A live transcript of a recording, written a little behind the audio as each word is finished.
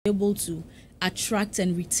able to attract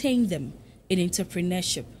and retain them in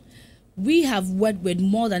entrepreneurship. We have worked with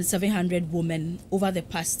more than 700 women over the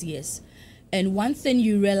past years. And one thing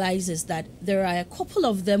you realize is that there are a couple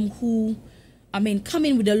of them who, come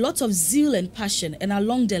in with a lot of zeal and passion, and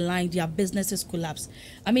along the line, their businesses collapse.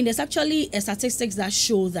 There's actually a statistics that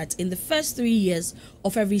show that in the first 3 years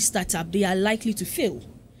of every startup, they are likely to fail.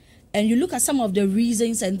 And you look at some of the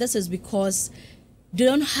reasons, and this is because they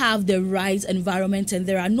don't have the right environment and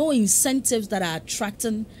there are no incentives that are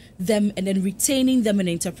attracting them and then retaining them in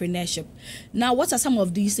entrepreneurship. Now, what are some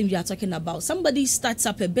of these things we are talking about? Somebody starts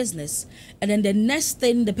up a business and then the next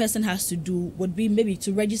thing the person has to do would be maybe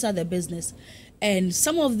to register the business. And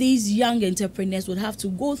some of these young entrepreneurs would have to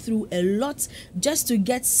go through a lot just to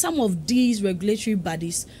get some of these regulatory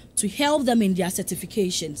bodies to help them in their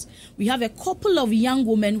certifications. We have a couple of young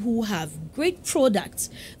women who have great products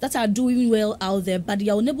that are doing well out there, but they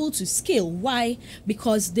are unable to scale. Why?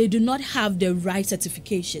 Because they do not have the right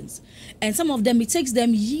certifications. And some of them, it takes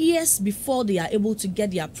them years before they are able to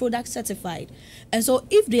get their product certified. And so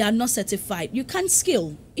if they are not certified, you can't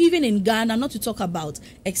scale, even in Ghana, not to talk about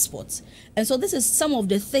exports. And so this is some of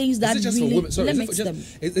the things that really limits them.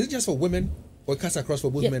 Is it just for women? Or cuts across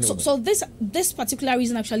for both men and women? So this particular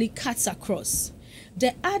reason actually cuts across.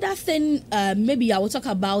 The other thing maybe I will talk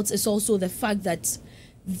about is also the fact that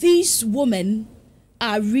these women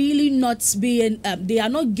are really not being, they are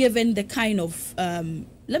not given the kind of,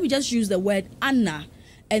 let me just use the word honor,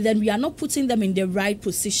 and then we are not putting them in the right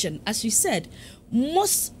position. As you said,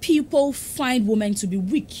 most people find women to be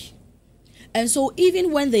weak. And so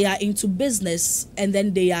even when they are into business and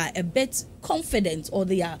then they are a bit confident or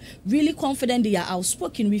they are really confident, they are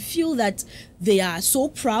outspoken, we feel that they are so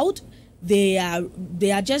proud, they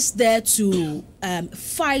are just there to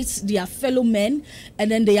fight their fellow men,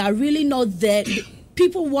 and then they are really not there.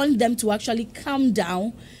 People want them to actually calm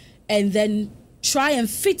down and then try and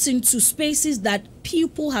fit into spaces that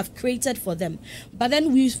people have created for them. But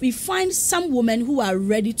then we find some women who are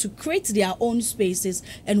ready to create their own spaces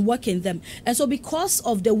and work in them. And so because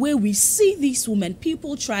of the way we see these women,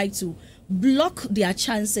 people try to block their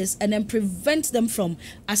chances and then prevent them from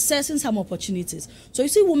accessing some opportunities. So you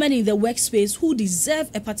see women in the workspace who deserve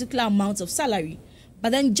a particular amount of salary,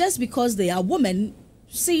 but then just because they are women,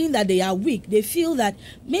 seeing that they are weak, they feel that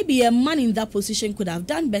maybe a man in that position could have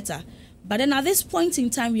done better. But then at this point in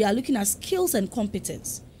time, we are looking at skills and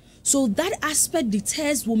competence. So that aspect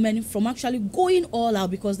deters women from actually going all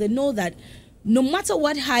out, because they know that no matter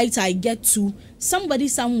what height I get to, somebody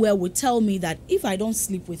somewhere will tell me that if I don't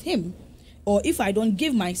sleep with him or if I don't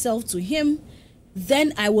give myself to him,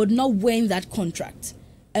 then I would not win that contract.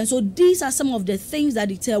 And so these are some of the things that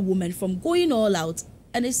deter women from going all out,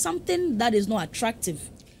 and it's something that is not attractive.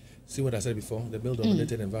 See what I said before, the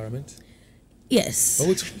male-dominated environment? Yes.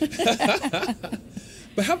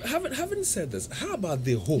 But having said this, how about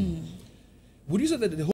the home? Would you say that the home